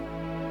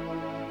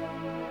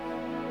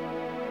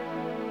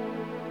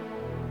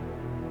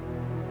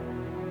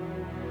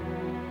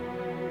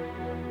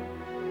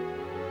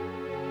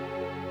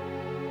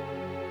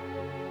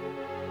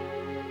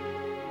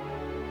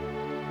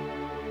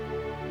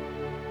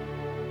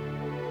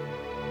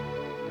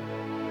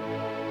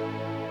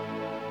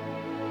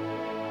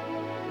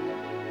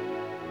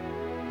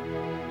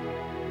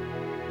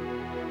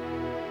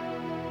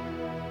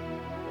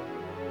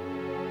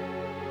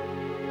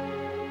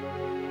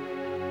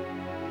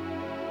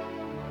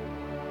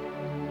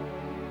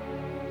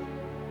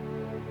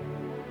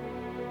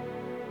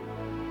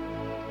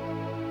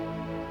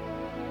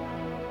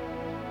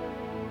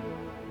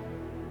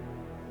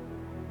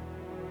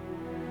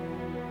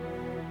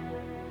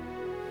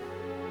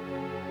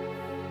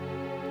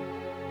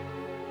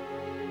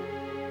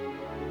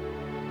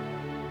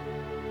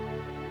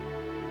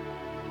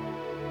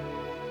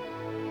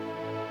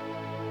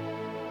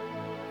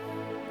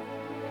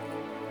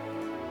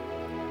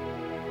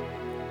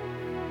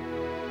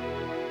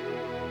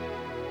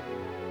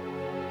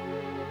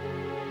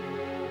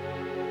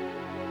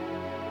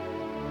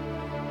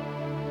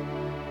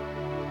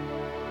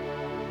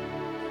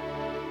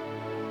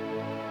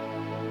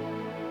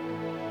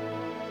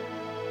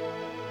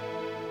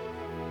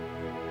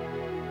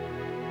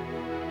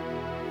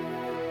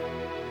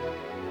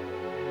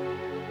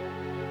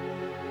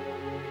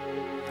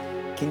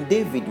King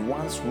David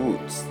once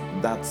wrote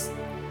that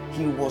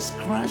he was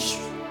crushed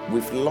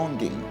with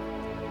longing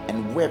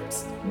and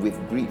wept with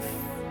grief.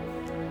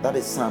 That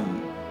is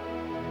Psalm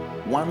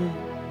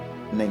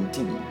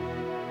 119,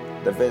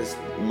 the verse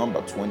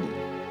number 20,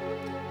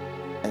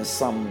 and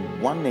Psalm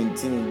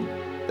 119,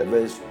 the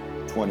verse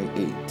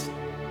 28.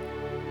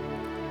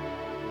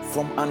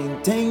 From an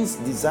intense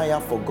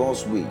desire for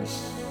God's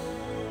ways.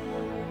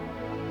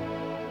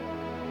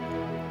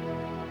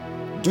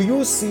 Do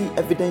you see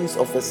evidence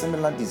of a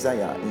similar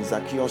desire in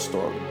Zacchaeus'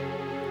 story?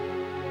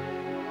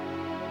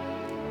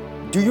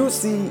 Do you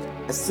see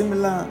a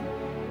similar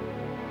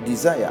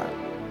desire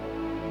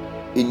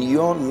in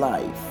your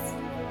life?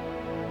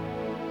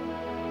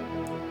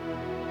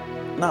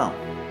 Now,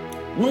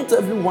 not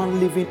everyone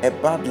living a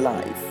bad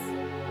life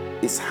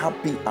is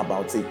happy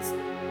about it.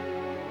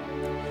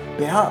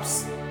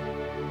 Perhaps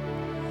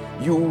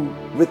you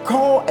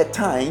recall a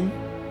time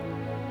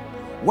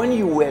when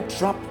you were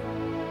trapped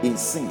in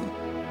sin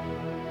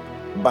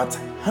but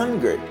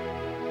hungered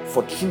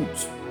for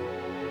truth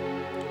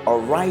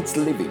or right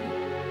living.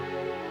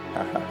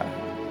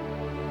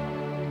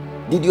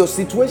 Did your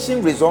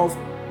situation resolve?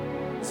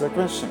 It's a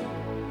question.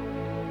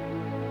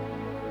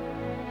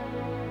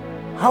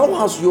 How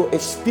has your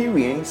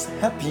experience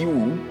helped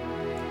you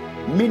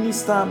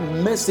minister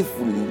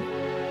mercifully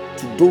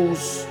to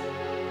those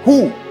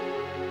who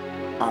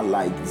are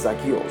like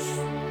Zacchaeus?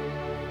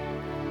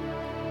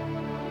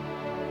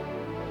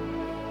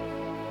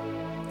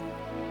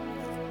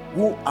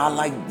 Who are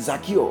like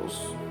Zacchaeus,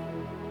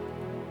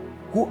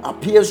 who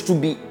appears to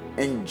be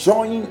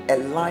enjoying a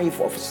life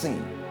of sin.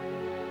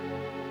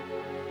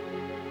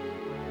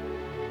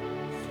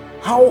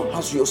 How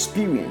has your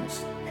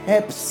experience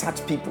helped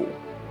such people?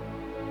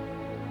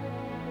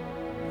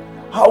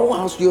 How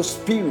has your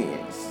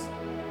experience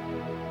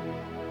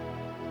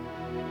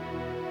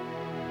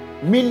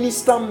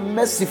minister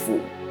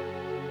merciful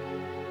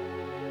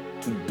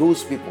to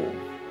those people?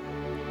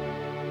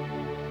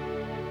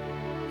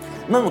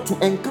 Now, to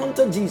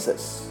encounter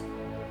Jesus,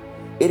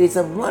 it is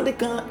a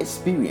radical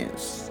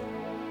experience,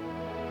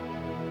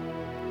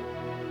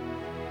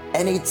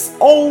 and it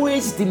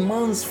always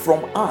demands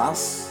from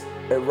us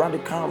a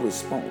radical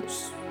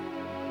response.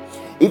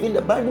 Even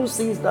the Bible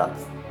says that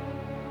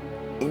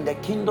in the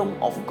kingdom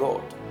of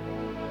God,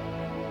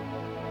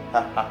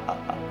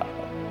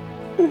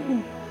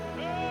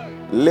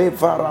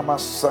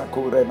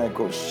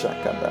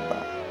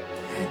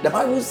 the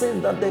Bible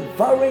says that the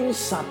violent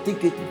shall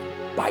take it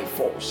by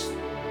force.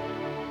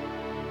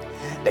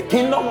 The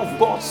kingdom of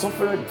God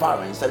suffered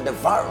violence, and the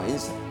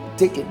violence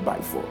take it by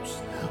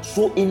force.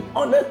 So in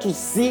order to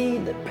see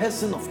the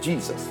person of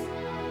Jesus,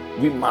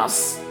 we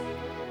must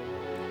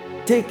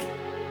take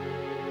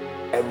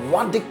a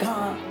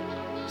radical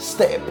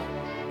step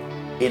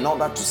in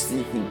order to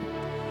see him.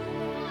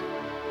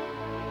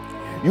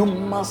 You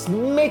must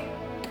make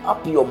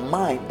up your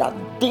mind that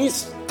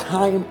this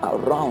time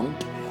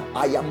around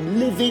I am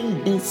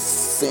living this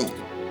sin.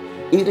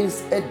 It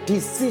is a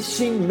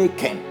decision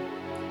making.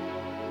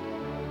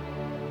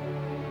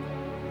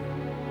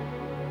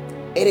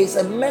 It is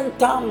a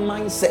mental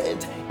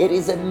mindset. It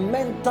is a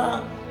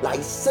mental,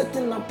 like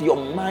setting up your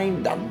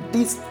mind that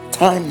this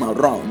time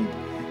around,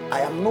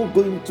 I am not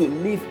going to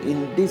live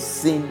in this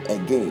sin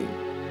again.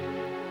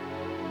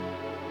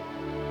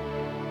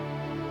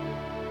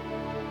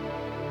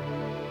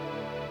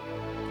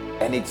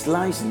 And it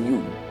lies in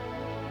you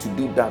to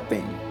do that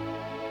thing.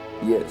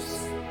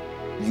 Yes,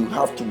 you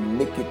have to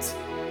make it.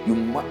 You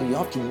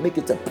have to make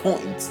it a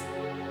point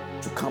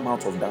to come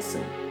out of that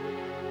sin.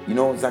 You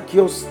know,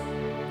 Zacchaeus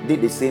did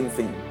the same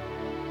thing.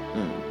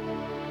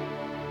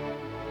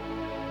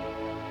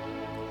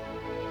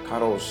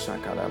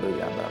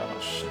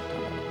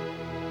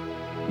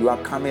 You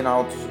are coming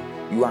out.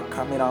 You are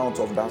coming out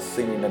of that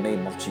sin in the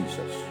name of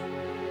Jesus.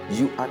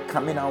 You are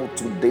coming out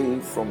today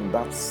from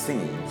that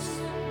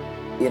sins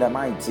in the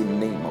mighty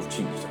name of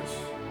Jesus.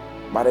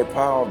 By the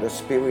power of the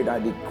Spirit, I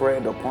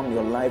declared upon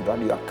your life that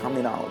you are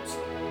coming out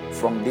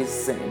from this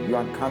sin. You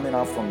are coming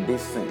out from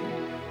this sin.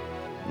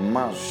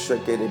 Now,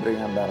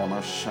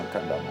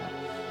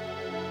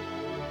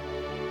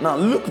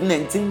 Luke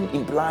 19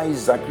 implies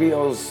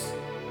Zacchaeus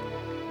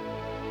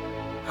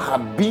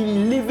had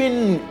been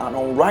living an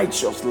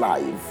unrighteous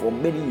life for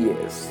many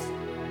years.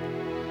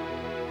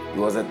 He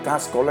was a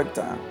tax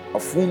collector,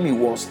 of whom he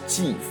was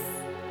chief.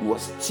 He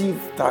was chief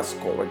tax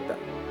collector.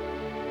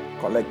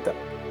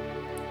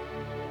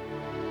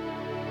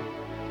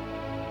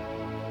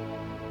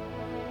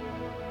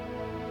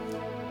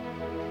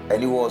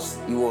 And he was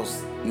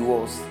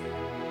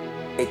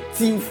a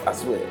thief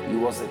as well. He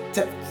was a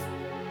theft.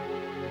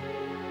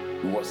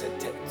 He was a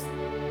theft.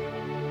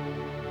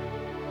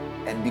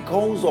 And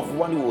because of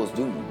what he was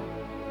doing,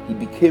 he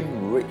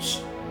became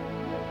rich.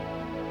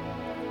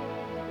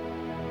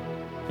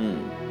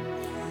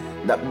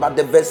 But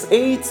the verse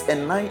 8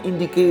 and 9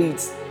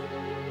 indicates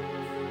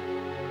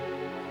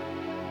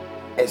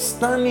a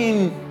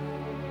stunning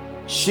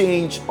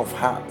change of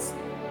heart.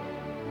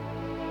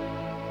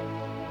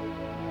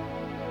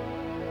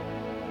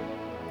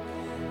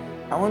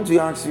 I want to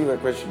ask you a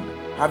question.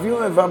 Have you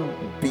ever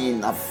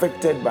been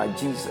affected by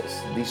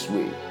Jesus this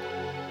way?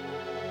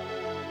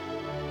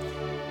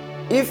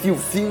 If you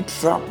feel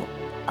trapped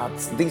at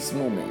this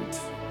moment,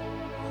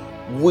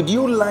 would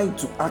you like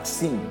to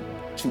ask him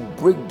to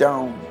break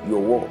down your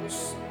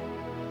walls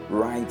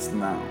right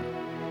now?